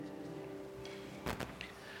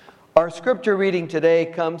Our scripture reading today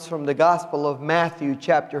comes from the Gospel of Matthew,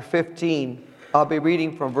 chapter 15. I'll be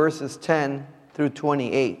reading from verses 10 through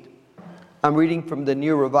 28. I'm reading from the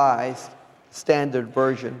New Revised Standard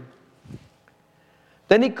Version.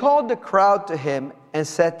 Then he called the crowd to him and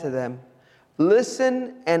said to them,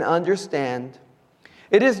 "Listen and understand.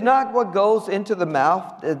 It is not what goes into the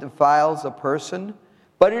mouth that defiles a person,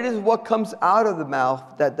 but it is what comes out of the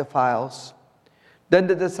mouth that defiles." Then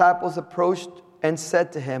the disciples approached and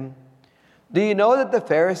said to him, "Do you know that the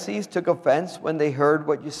Pharisees took offense when they heard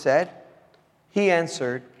what you said?" He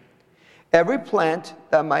answered, "Every plant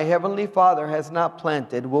that my heavenly Father has not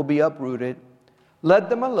planted will be uprooted. Let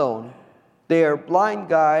them alone. They are blind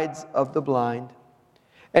guides of the blind.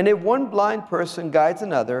 And if one blind person guides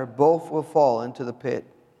another, both will fall into the pit."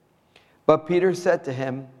 But Peter said to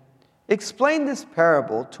him, "Explain this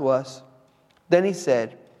parable to us." Then he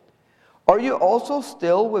said, "Are you also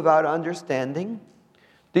still without understanding?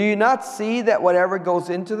 Do you not see that whatever goes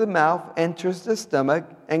into the mouth enters the stomach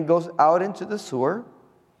and goes out into the sewer?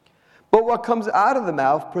 But what comes out of the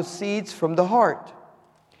mouth proceeds from the heart.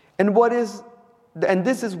 And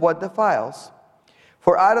this is what defiles.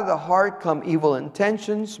 For out of the heart come evil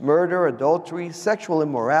intentions, murder, adultery, sexual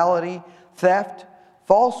immorality, theft,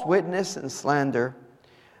 false witness, and slander.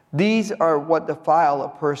 These are what defile a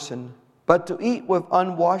person. But to eat with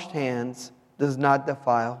unwashed hands does not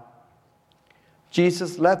defile."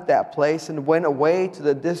 Jesus left that place and went away to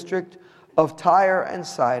the district of Tyre and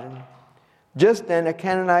Sidon. Just then a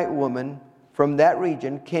Canaanite woman from that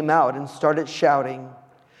region came out and started shouting,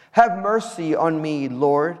 "Have mercy on me,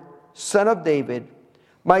 Lord, Son of David.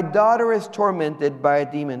 My daughter is tormented by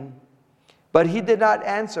a demon." But he did not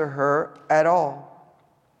answer her at all.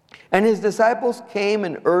 And his disciples came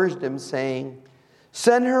and urged him, saying,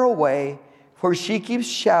 "Send her away, for she keeps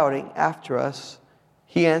shouting after us."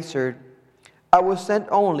 He answered, "I was sent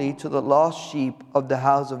only to the lost sheep of the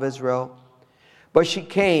house of Israel." But she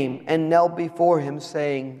came and knelt before him,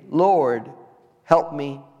 saying, "Lord, help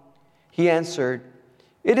me." He answered,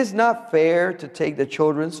 "It is not fair to take the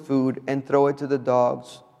children's food and throw it to the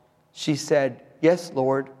dogs." She said, "Yes,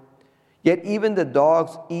 Lord. Yet even the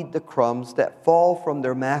dogs eat the crumbs that fall from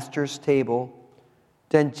their master's table."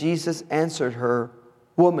 Then Jesus answered her,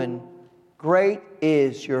 "Woman, great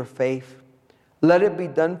is your faith. Let it be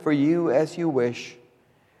done for you as you wish."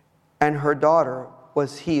 And her daughter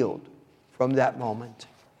was healed from that moment.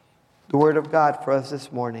 The word of God for us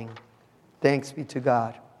this morning. Thanks be to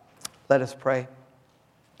God. Let us pray.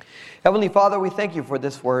 Heavenly Father, we thank you for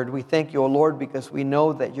this word. We thank you, O Lord, because we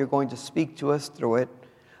know that you're going to speak to us through it.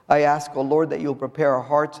 I ask, O Lord, that you'll prepare our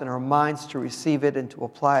hearts and our minds to receive it and to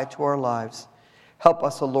apply it to our lives. Help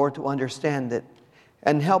us, O Lord, to understand it.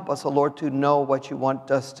 And help us, O Lord, to know what you want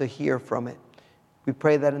us to hear from it. We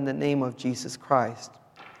pray that in the name of Jesus Christ.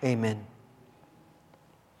 Amen.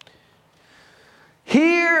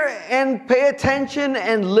 Hear and pay attention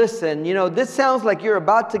and listen. You know, this sounds like you're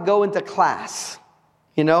about to go into class.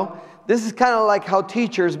 You know, this is kind of like how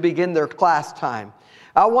teachers begin their class time.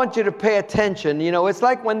 I want you to pay attention. You know, it's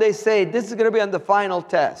like when they say, this is going to be on the final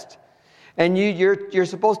test. And you're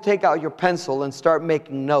supposed to take out your pencil and start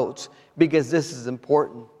making notes because this is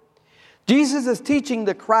important. Jesus is teaching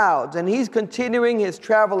the crowds, and he's continuing his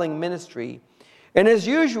traveling ministry. And as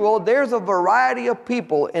usual, there's a variety of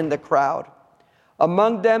people in the crowd.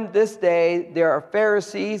 Among them this day, there are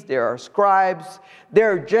Pharisees, there are scribes,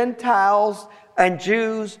 there are Gentiles and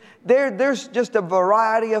Jews. There's just a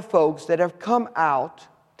variety of folks that have come out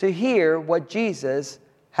to hear what Jesus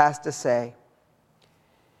has to say.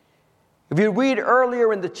 If you read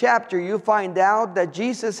earlier in the chapter, you find out that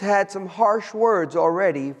Jesus had some harsh words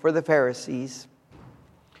already for the Pharisees.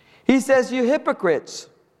 He says, "You hypocrites,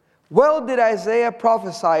 well did Isaiah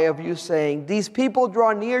prophesy of you, saying, 'These people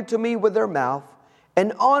draw near to me with their mouth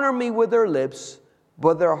and honor me with their lips,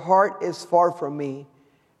 but their heart is far from me,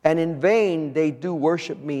 and in vain they do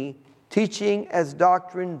worship me, teaching as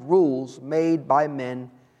doctrine rules made by men.'"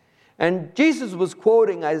 And Jesus was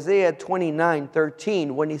quoting Isaiah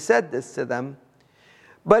 29:13 when he said this to them.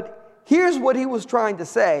 But here's what he was trying to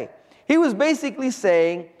say. He was basically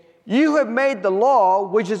saying, you have made the law,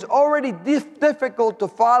 which is already difficult to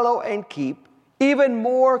follow and keep, even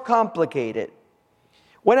more complicated.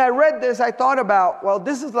 When I read this, I thought about, well,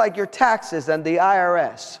 this is like your taxes and the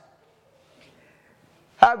IRS.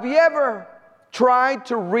 Have you ever tried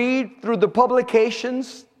to read through the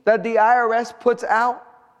publications that the IRS puts out?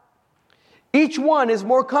 Each one is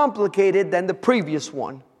more complicated than the previous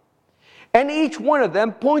one. And each one of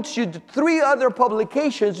them points you to 3 other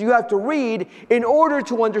publications you have to read in order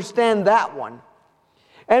to understand that one.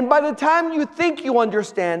 And by the time you think you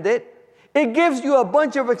understand it, It gives you a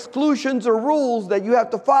bunch of exclusions or rules that you have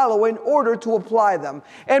to follow in order to apply them.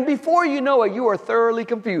 And before you know it, you are thoroughly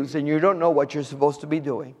confused and you don't know what you're supposed to be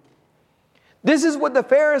doing. This is what the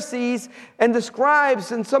Pharisees and the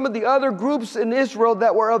scribes and some of the other groups in Israel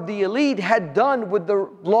that were of the elite had done with the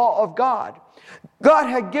law of God. God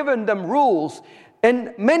had given them rules,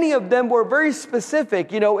 and many of them were very specific.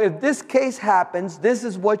 If this case happens, this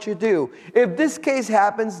is what you do. If this case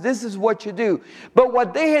happens, this is what you do. But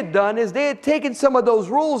what they had done is they had taken some of those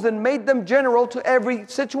rules and made them general to every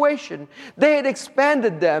situation. They had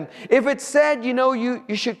expanded them. If it said, you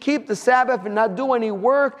should keep the Sabbath and not do any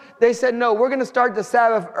work, they said, no, we're going to start the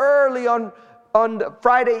Sabbath early on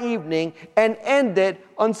Friday evening and end it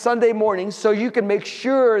on Sunday morning so you can make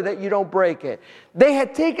sure that you don't break it. They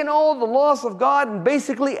had taken all the laws of God and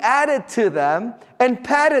basically added to them and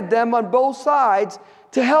padded them on both sides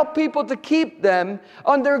to help people to keep them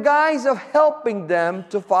under guise of helping them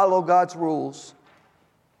to follow God's rules.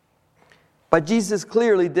 But Jesus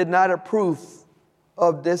clearly did not approve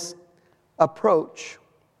of this approach.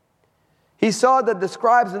 He saw that the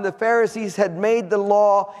scribes and the Pharisees had made the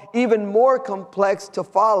law even more complex to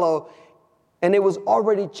follow, and it was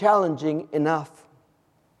already challenging enough.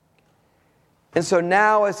 And so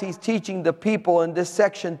now, as he's teaching the people in this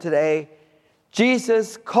section today,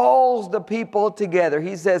 Jesus calls the people together.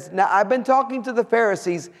 He says, now I've been talking to the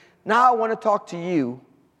Pharisees, now I want to talk to you.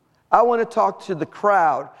 I want to talk to the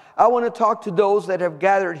crowd. I want to talk to those that have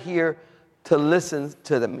gathered here to listen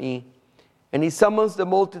to me. And he summons the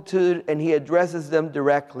multitude and he addresses them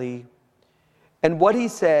directly. And what he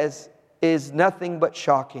says is nothing but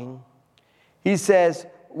shocking. He says,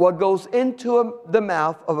 what goes into the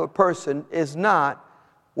mouth of a person is not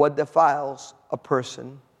what defiles a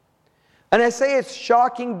person. And I say it's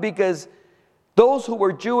shocking because those who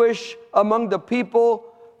were Jewish among the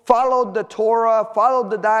people followed the Torah, followed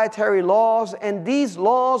the dietary laws, and these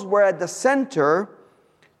laws were at the center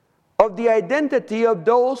of the identity of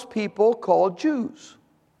those people called Jews.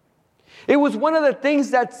 It was one of the things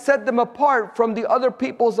that set them apart from the other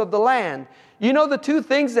peoples of the land. The two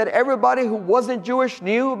things that everybody who wasn't Jewish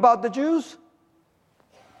knew about the Jews?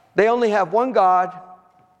 They only have one God,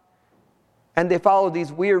 and they follow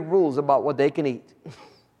these weird rules about what they can eat.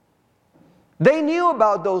 They knew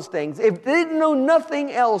about those things. If they didn't know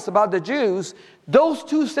nothing else about the Jews, those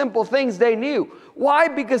two simple things they knew. Why?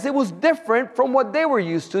 Because it was different from what they were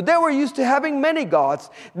used to. They were used to having many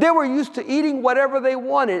gods. They were used to eating whatever they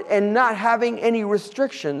wanted and not having any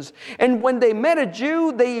restrictions. And when they met a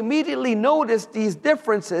Jew, they immediately noticed these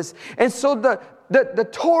differences. And so the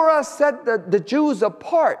Torah set the Jews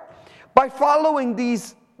apart. By following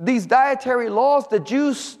these dietary laws, the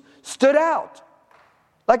Jews stood out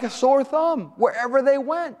like a sore thumb wherever they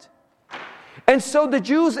went. And so the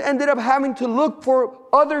Jews ended up having to look for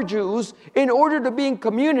other Jews in order to be in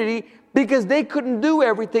community because they couldn't do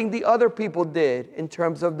everything the other people did in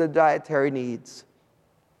terms of the dietary needs.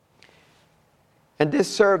 And this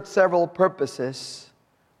served several purposes.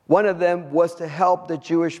 One of them was to help the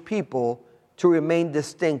Jewish people to remain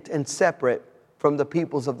distinct and separate from the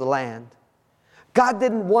peoples of the land. God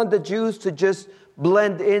didn't want the Jews to just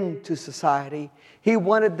blend into society. He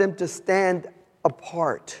wanted them to stand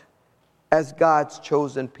apart as God's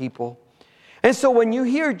chosen people. And so when you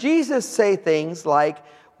hear Jesus say things like,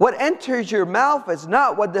 what enters your mouth is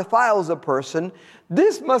not what defiles a person,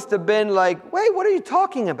 this must have been like, wait, what are you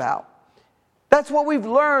talking about? That's what we've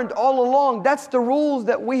learned all along. That's the rules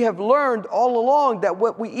that we have learned all along, that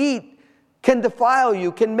what we eat can defile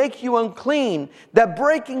you, can make you unclean, that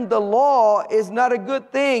breaking the law is not a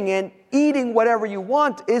good thing, and eating whatever you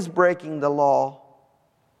want is breaking the law.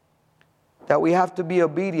 That we have to be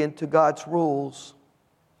obedient to God's rules.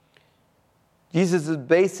 Jesus'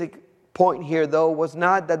 basic point here, though, was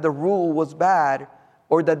not that the rule was bad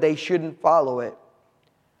or that they shouldn't follow it.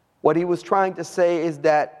 What he was trying to say is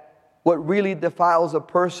that what really defiles a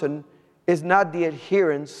person is not the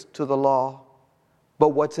adherence to the law, but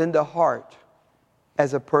what's in the heart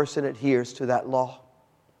as a person adheres to that law.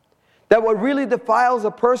 That what really defiles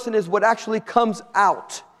a person is what actually comes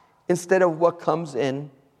out instead of what comes in.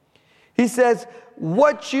 He says,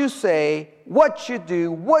 what you say, what you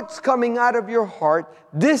do, what's coming out of your heart,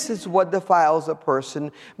 this is what defiles a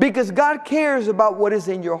person, because God cares about what is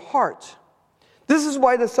in your heart. This is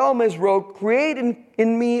why the psalmist wrote, create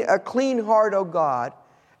in me a clean heart, O God,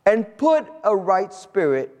 and put a right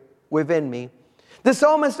spirit within me. The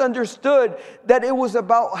psalmist understood that it was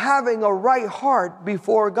about having a right heart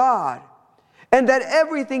before God. And that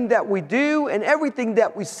everything that we do and everything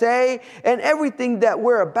that we say and everything that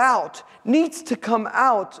we're about needs to come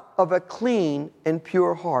out of a clean and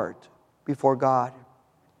pure heart before God.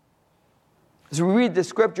 As we read the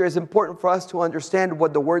scripture, it's important for us to understand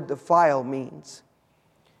what the word defile means.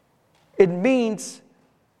 It means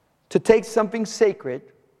to take something sacred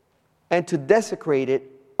and to desecrate it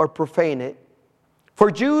or profane it. For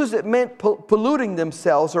Jews, it meant polluting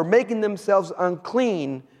themselves or making themselves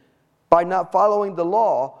unclean by not following the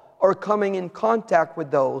law or coming in contact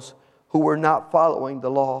with those who were not following the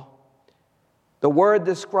law. The word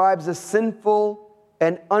describes a sinful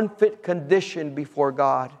and unfit condition before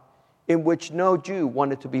God in which no Jew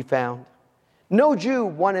wanted to be found. No Jew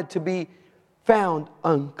wanted to be found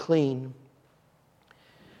unclean.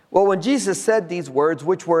 Well, when Jesus said these words,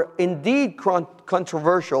 which were indeed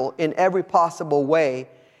controversial in every possible way,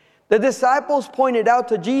 the disciples pointed out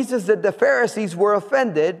to Jesus that the Pharisees were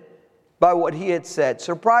offended by what he had said.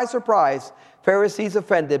 Surprise, surprise, Pharisees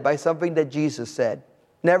offended by something that Jesus said.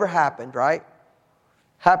 Never happened, right?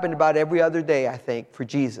 Happened about every other day, I think, for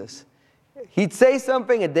Jesus. He'd say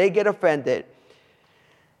something and they get offended.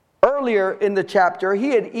 Earlier in the chapter, he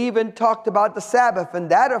had even talked about the Sabbath, and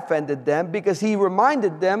that offended them because he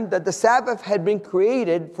reminded them that the Sabbath had been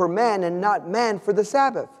created for man and not man for the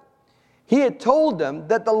Sabbath. He had told them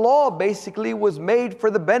that the law basically was made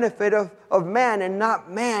for the benefit of man and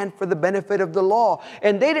not man for the benefit of the law.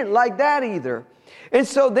 And they didn't like that either. And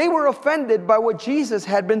so they were offended by what Jesus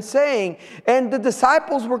had been saying. And the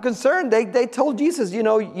disciples were concerned. They told Jesus,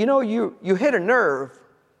 you hit a nerve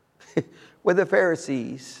with the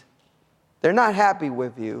Pharisees. They're not happy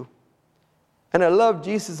with you. And I love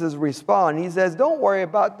Jesus' response. He says, don't worry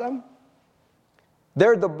about them.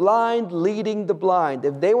 They're the blind leading the blind.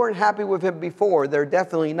 If they weren't happy with him before, they're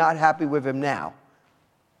definitely not happy with him now.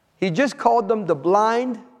 He just called them the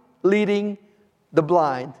blind leading the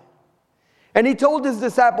blind. And he told his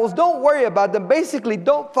disciples, don't worry about them. Basically,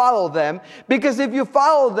 don't follow them. Because if you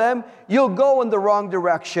follow them, you'll go in the wrong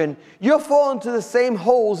direction. You'll fall into the same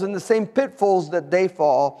holes and the same pitfalls that they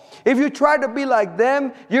fall. If you try to be like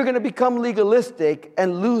them, you're going to become legalistic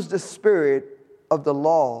and lose the spirit of the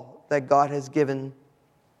law that God has given.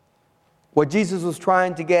 What Jesus was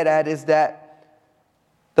trying to get at is that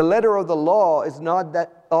the letter of the law is not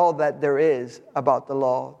that all that there is about the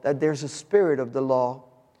law, that there's a spirit of the law.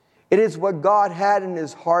 It is what God had in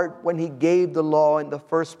his heart when he gave the law in the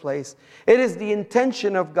first place. It is the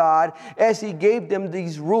intention of God as he gave them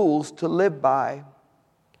these rules to live by.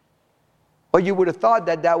 Well, you would have thought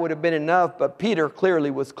that that would have been enough, but Peter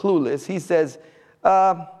clearly was clueless. He says,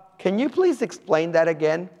 can you please explain that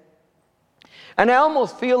again? And I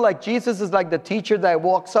almost feel like Jesus is like the teacher that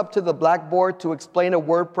walks up to the blackboard to explain a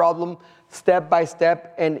word problem step by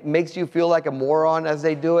step and makes you feel like a moron as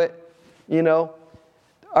they do it,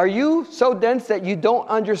 Are you so dense that you don't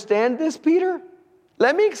understand this, Peter?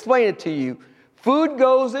 Let me explain it to you. Food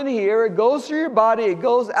goes in here, it goes through your body, it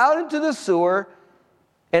goes out into the sewer,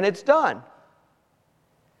 and it's done.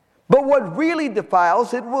 But what really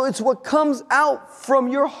defiles it, it's what comes out from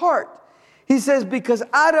your heart. He says, because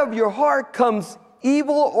out of your heart comes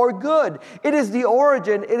evil or good. It is the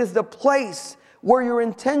origin, it is the place where your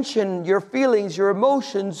intention, your feelings, your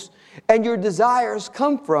emotions, and your desires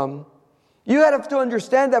come from. You have to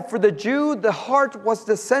understand that for the Jew, the heart was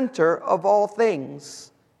the center of all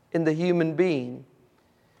things in the human being.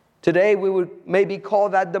 Today, we would maybe call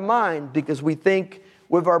that the mind because we think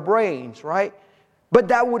with our brains, right? But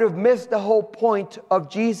that would have missed the whole point of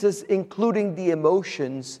Jesus including the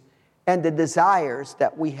emotions and the desires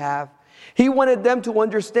that we have. He wanted them to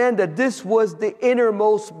understand that this was the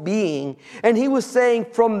innermost being. And he was saying,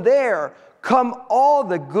 from there come all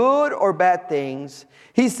the good or bad things.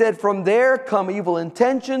 He said, from there come evil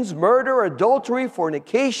intentions, murder, adultery,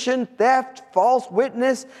 fornication, theft, false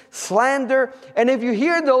witness, slander. And if you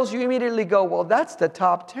hear those, you immediately go, well, that's the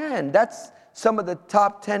top 10. That's some of the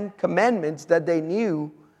top 10 commandments that they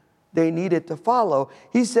knew they needed to follow.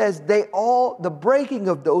 He says the breaking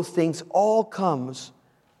of those things all comes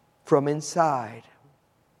from inside.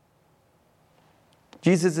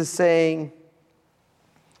 Jesus is saying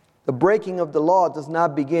the breaking of the law does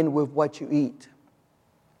not begin with what you eat.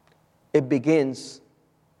 It begins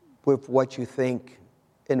with what you think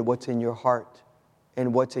and what's in your heart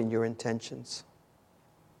and what's in your intentions.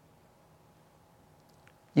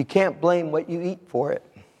 You can't blame what you eat for it.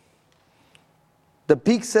 The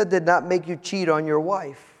pizza did not make you cheat on your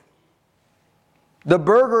wife. The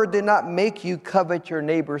burger did not make you covet your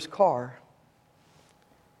neighbor's car.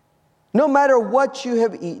 No matter what you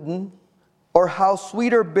have eaten or how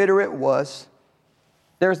sweet or bitter it was,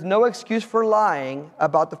 there's no excuse for lying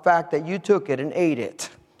about the fact that you took it and ate it.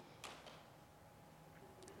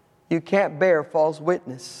 You can't bear false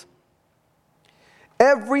witness.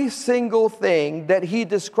 Every single thing that he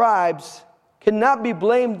describes cannot be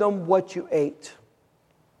blamed on what you ate.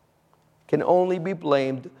 Can only be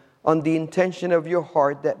blamed on the intention of your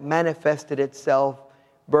heart that manifested itself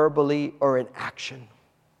verbally or in action.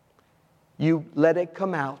 You let it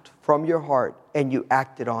come out from your heart and you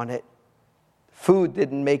acted on it. Food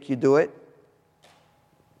didn't make you do it.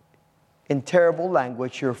 In terrible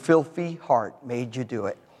language, your filthy heart made you do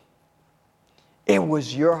it. It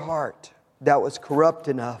was your heart that was corrupt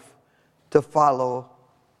enough to follow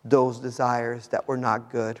those desires that were not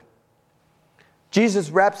good. Jesus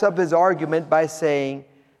wraps up his argument by saying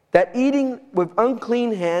that eating with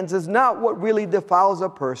unclean hands is not what really defiles a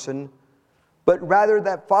person, but rather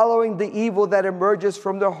that following the evil that emerges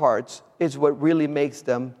from their hearts is what really makes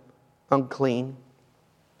them unclean.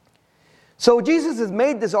 So Jesus has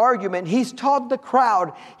made this argument. He's taught the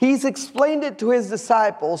crowd. He's explained it to his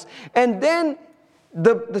disciples. And then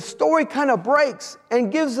the story kind of breaks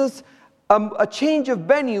and gives us a change of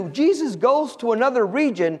venue. Jesus goes to another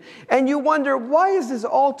region, and you wonder, why is this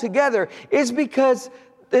all together? It's because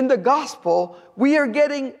in the gospel, we are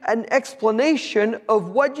getting an explanation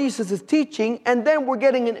of what Jesus is teaching, and then we're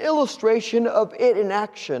getting an illustration of it in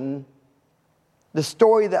action. The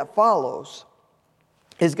story that follows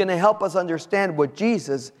is going to help us understand what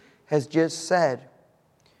Jesus has just said.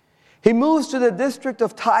 He moves to the district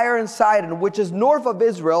of Tyre and Sidon, which is north of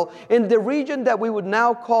Israel, in the region that we would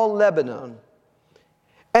now call Lebanon.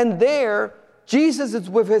 And there, Jesus is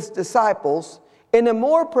with his disciples in a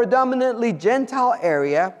more predominantly Gentile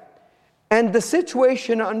area, and the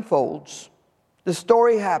situation unfolds. The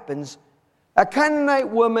story happens. A Canaanite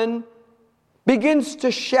woman begins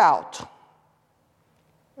to shout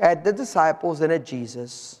at the disciples and at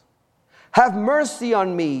Jesus, "Have mercy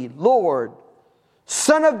on me, Lord,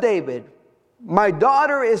 Son of David. My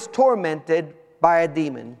daughter is tormented by a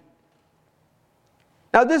demon."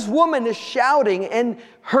 Now this woman is shouting, and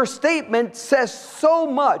her statement says so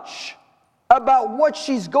much about what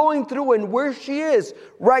she's going through and where she is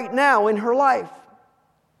right now in her life.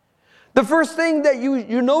 The first thing that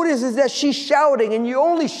you notice is that she's shouting, and you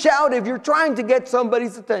only shout if you're trying to get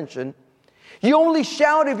somebody's attention. You only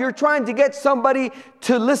shout if you're trying to get somebody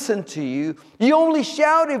to listen to you. You only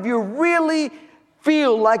shout if you really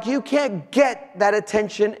feel like you can't get that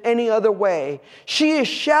attention any other way. She is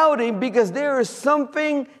shouting because there is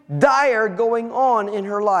something dire going on in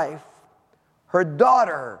her life. Her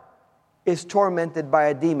daughter is tormented by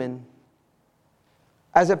a demon.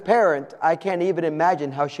 As a parent, I can't even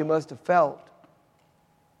imagine how she must have felt.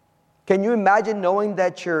 Can you imagine knowing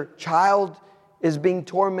that your child is being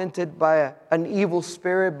tormented by an evil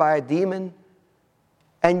spirit, by a demon?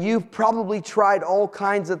 And you've probably tried all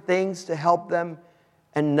kinds of things to help them,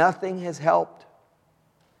 and nothing has helped.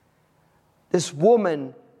 This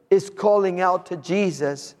woman is calling out to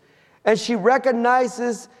Jesus, and she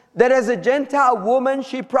recognizes that as a Gentile woman,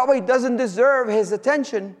 she probably doesn't deserve his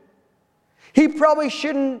attention. He probably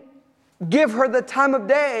shouldn't give her the time of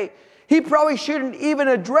day. He probably shouldn't even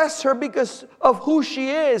address her because of who she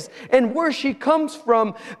is and where she comes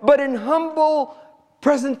from. But in humble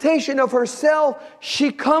presentation of herself,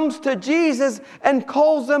 she comes to Jesus and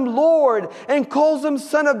calls him Lord and calls him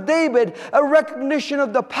Son of David, a recognition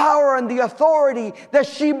of the power and the authority that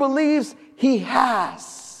she believes he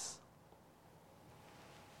has.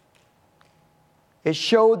 It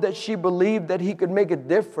showed that she believed that he could make a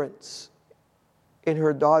difference in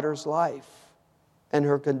her daughter's life and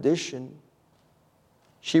her condition.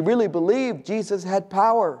 She really believed Jesus had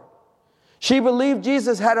power. She believed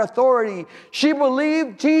Jesus had authority. She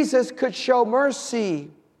believed Jesus could show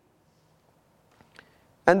mercy.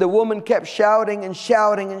 And the woman kept shouting and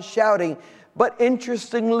shouting and shouting. But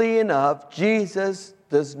interestingly enough, Jesus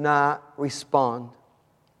does not respond.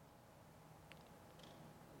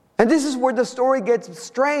 And this is where the story gets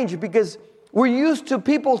strange, because we're used to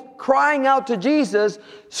people crying out to Jesus,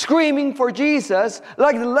 screaming for Jesus,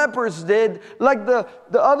 like the lepers did, like the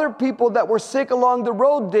other people that were sick along the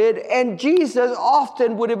road did. And Jesus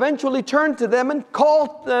often would eventually turn to them and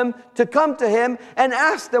call them to come to him and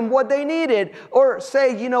ask them what they needed. Or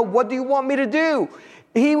say, what do you want me to do?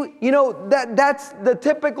 That's the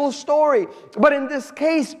typical story. But in this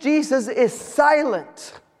case, Jesus is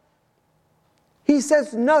silent. He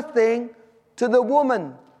says nothing to the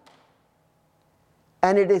woman.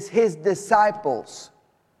 And it is his disciples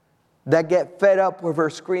that get fed up with her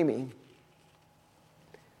screaming.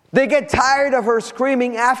 They get tired of her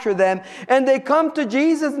screaming after them, and they come to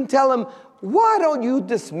Jesus and tell him, "Why don't you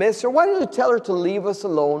dismiss her? Why don't you tell her to leave us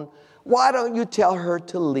alone? Why don't you tell her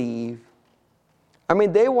to leave?" I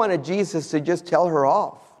mean, they wanted Jesus to just tell her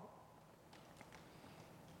off.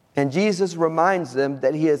 And Jesus reminds them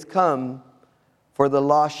that he has come for the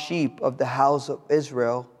lost sheep of the house of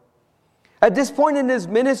Israel. At this point in his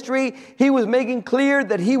ministry, he was making clear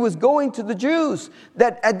that he was going to the Jews.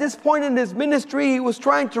 That at this point in his ministry, he was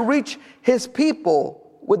trying to reach his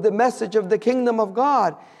people with the message of the kingdom of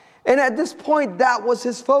God. And at this point, that was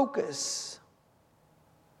his focus.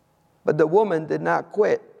 But the woman did not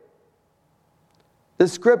quit. The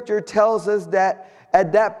scripture tells us that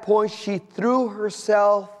at that point, she threw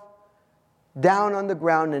herself down on the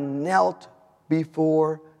ground and knelt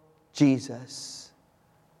before Jesus.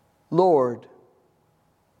 Lord,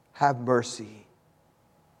 have mercy.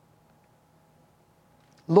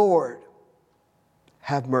 Lord,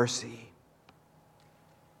 have mercy.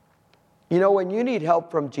 You know, when you need help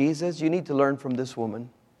from Jesus, you need to learn from this woman.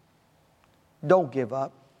 Don't give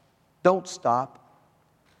up. Don't stop.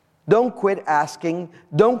 Don't quit asking.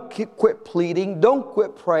 Don't quit pleading. Don't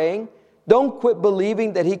quit praying. Don't quit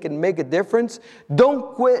believing that He can make a difference.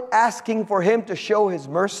 Don't quit asking for Him to show His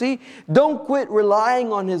mercy. Don't quit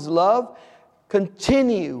relying on His love.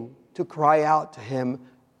 Continue to cry out to Him,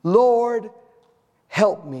 Lord,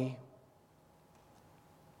 help me.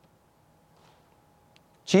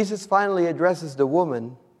 Jesus finally addresses the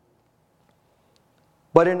woman,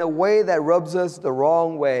 but in a way that rubs us the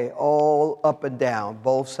wrong way, all up and down,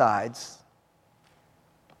 both sides.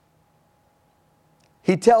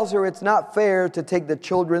 He tells her it's not fair to take the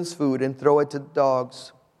children's food and throw it to the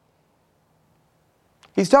dogs.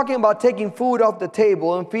 He's talking about taking food off the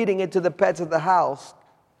table and feeding it to the pets of the house.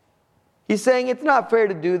 He's saying it's not fair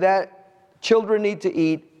to do that. Children need to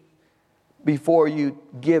eat before you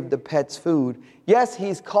give the pets food. Yes,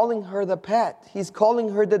 he's calling her the pet. He's calling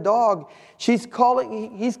her the dog. He's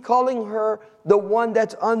calling her the one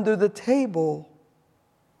that's under the table.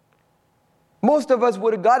 Most of us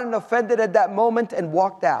would have gotten offended at that moment and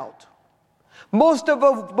walked out. Most of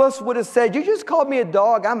us would have said, you just called me a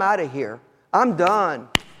dog, I'm out of here. I'm done.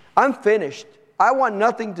 I'm finished. I want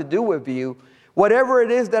nothing to do with you. Whatever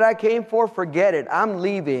it is that I came for, forget it. I'm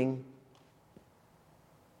leaving.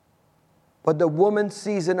 But the woman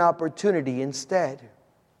sees an opportunity instead.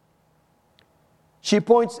 She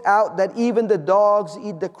points out that even the dogs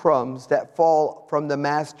eat the crumbs that fall from the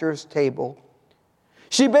master's table.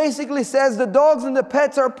 She basically says the dogs and the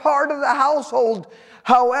pets are part of the household.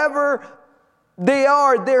 However,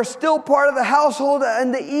 they're still part of the household,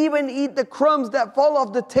 and they even eat the crumbs that fall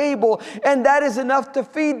off the table, and that is enough to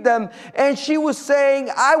feed them. And she was saying,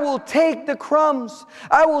 I will take the crumbs.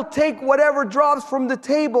 I will take whatever drops from the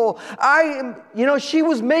table. She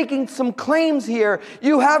was making some claims here.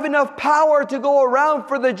 You have enough power to go around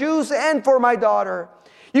for the Jews and for my daughter.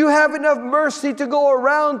 You have enough mercy to go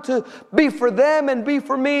around to be for them and be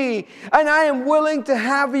for me. And I am willing to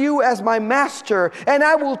have you as my master. And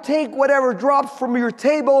I will take whatever drops from your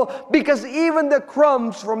table, because even the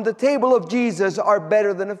crumbs from the table of Jesus are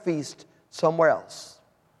better than a feast somewhere else.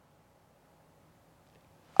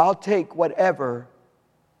 I'll take whatever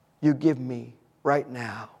you give me right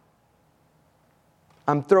now.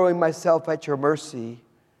 I'm throwing myself at your mercy.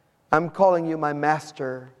 I'm calling you my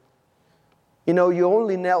master. You know, you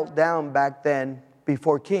only knelt down back then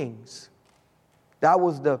before kings. That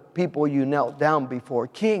was the people you knelt down before,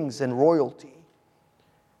 kings and royalty.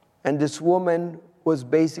 And this woman was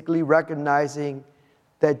basically recognizing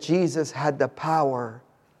that Jesus had the power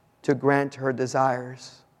to grant her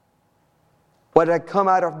desires. What had come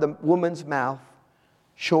out of the woman's mouth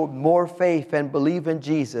showed more faith and belief in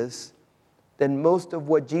Jesus than most of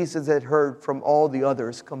what Jesus had heard from all the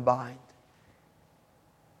others combined.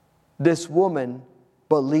 This woman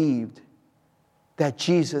believed that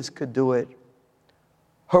Jesus could do it.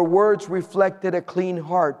 Her words reflected a clean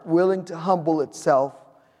heart, willing to humble itself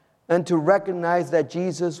and to recognize that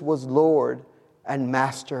Jesus was Lord and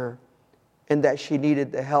Master, and that she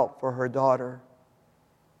needed the help for her daughter.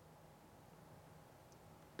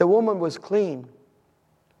 The woman was clean,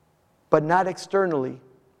 but not externally.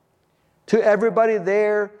 To everybody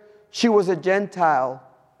there, she was a Gentile,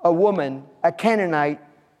 a woman, a Canaanite,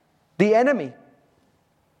 the enemy.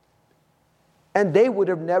 And they would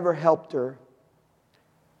have never helped her.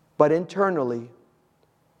 But internally,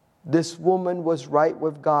 this woman was right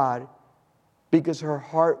with God because her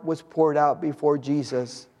heart was poured out before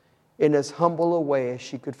Jesus in as humble a way as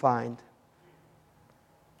she could find.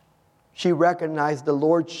 She recognized the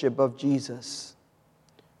lordship of Jesus.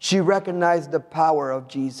 She recognized the power of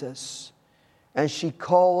Jesus. And she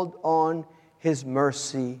called on His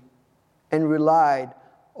mercy and relied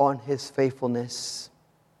on His faithfulness.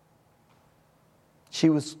 She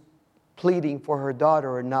was pleading for her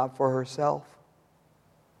daughter and not for herself.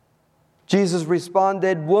 Jesus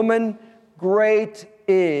responded, "Woman, great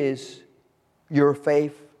is your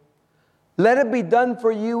faith. Let it be done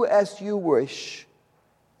for you as you wish."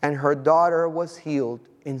 And her daughter was healed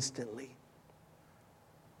instantly.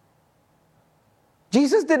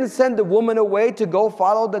 Jesus didn't send the woman away to go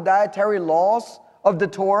follow the dietary laws of the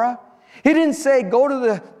Torah. He didn't say, "Go to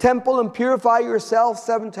the temple and purify yourself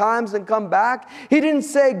 7 times and come back." He didn't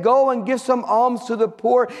say, "Go and give some alms to the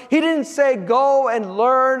poor." He didn't say, "Go and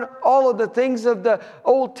learn all of the things of the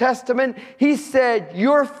Old Testament." He said,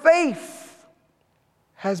 "Your faith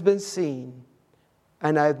has been seen,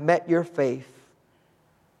 and I've met your faith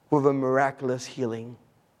with a miraculous healing.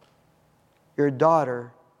 Your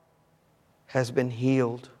daughter has been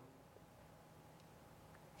healed."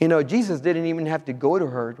 You know, Jesus didn't even have to go to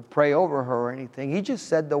her to pray over her or anything. He just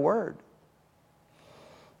said the word.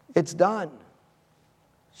 It's done.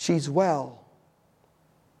 She's well.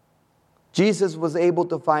 Jesus was able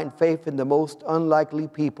to find faith in the most unlikely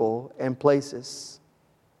people and places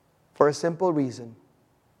for a simple reason.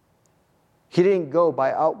 He didn't go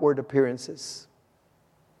by outward appearances.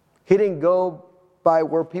 He didn't go by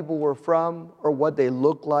where people were from or what they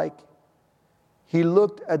looked like. He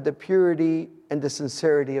looked at the purity and the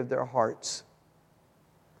sincerity of their hearts.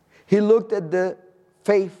 He looked at the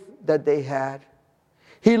faith that they had.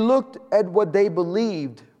 He looked at what they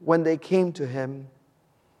believed when they came to him.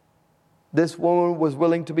 This woman was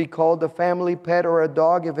willing to be called a family pet or a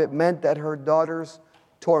dog if it meant that her daughter's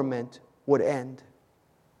torment would end.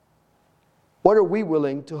 What are we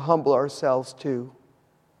willing to humble ourselves to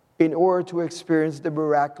in order to experience the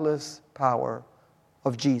miraculous power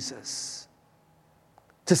of Jesus?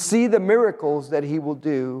 To see the miracles that he will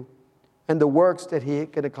do and the works that he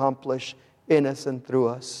can accomplish in us and through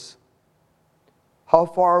us. How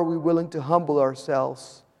far are we willing to humble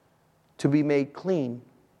ourselves to be made clean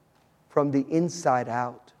from the inside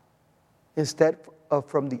out instead of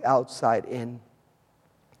from the outside in?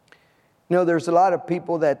 You know, there's a lot of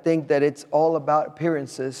people that think that it's all about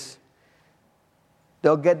appearances.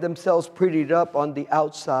 They'll get themselves prettied up on the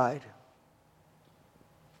outside,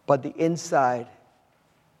 but the inside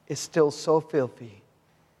is still so filthy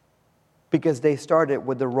because they started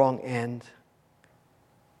with the wrong end.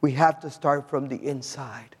 We have to start from the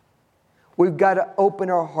inside. We've got to open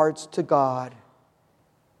our hearts to God,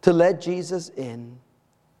 to let Jesus in,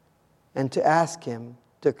 and to ask him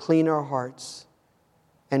to clean our hearts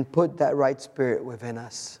and put that right spirit within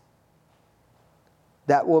us.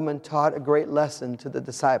 That woman taught a great lesson to the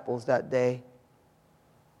disciples that day.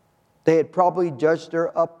 They had probably judged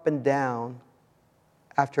her up and down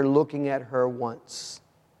after looking at her once.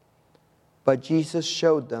 But Jesus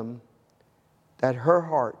showed them that her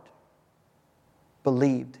heart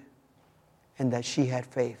believed and that she had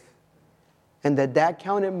faith. And that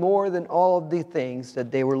counted more than all of the things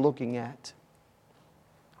that they were looking at.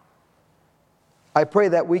 I pray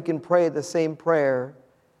that we can pray the same prayer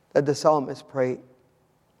that the psalmist prayed.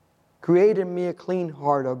 Create in me a clean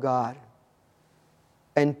heart, O God,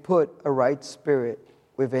 and put a right spirit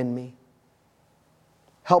within me.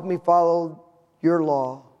 Help me follow your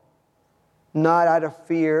law, not out of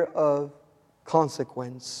fear of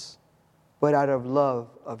consequence, but out of love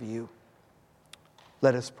of you.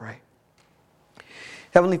 Let us pray.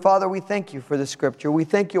 Heavenly Father, we thank you for the scripture. We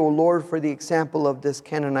thank you, O Lord, for the example of this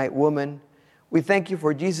Canaanite woman. We thank you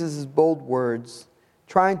for Jesus' bold words,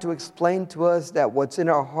 trying to explain to us that what's in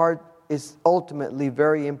our heart is ultimately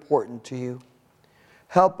very important to you.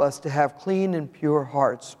 Help us to have clean and pure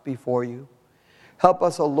hearts before you. Help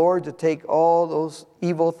us, O Lord, to take all those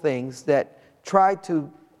evil things that try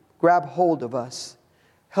to grab hold of us.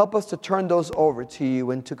 Help us to turn those over to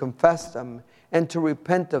you and to confess them and to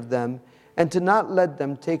repent of them and to not let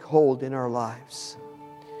them take hold in our lives.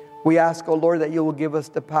 We ask, O Lord, that you will give us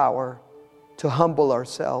the power to humble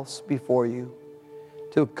ourselves before you,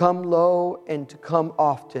 to come low and to come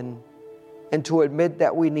often, and to admit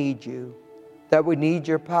that we need you, that we need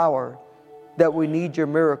your power, that we need your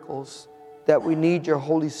miracles, that we need your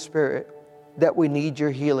Holy Spirit, that we need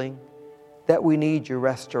your healing, that we need your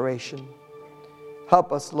restoration.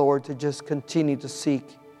 Help us, Lord, to just continue to seek,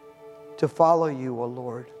 to follow you, O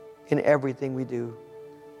Lord, in everything we do.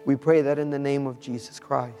 We pray that in the name of Jesus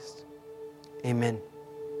Christ. Amen.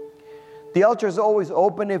 The altar is always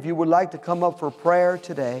open if you would like to come up for prayer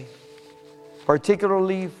today,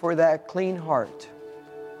 particularly for that clean heart,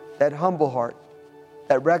 that humble heart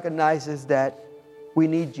that recognizes that we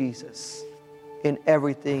need Jesus in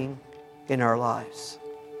everything in our lives.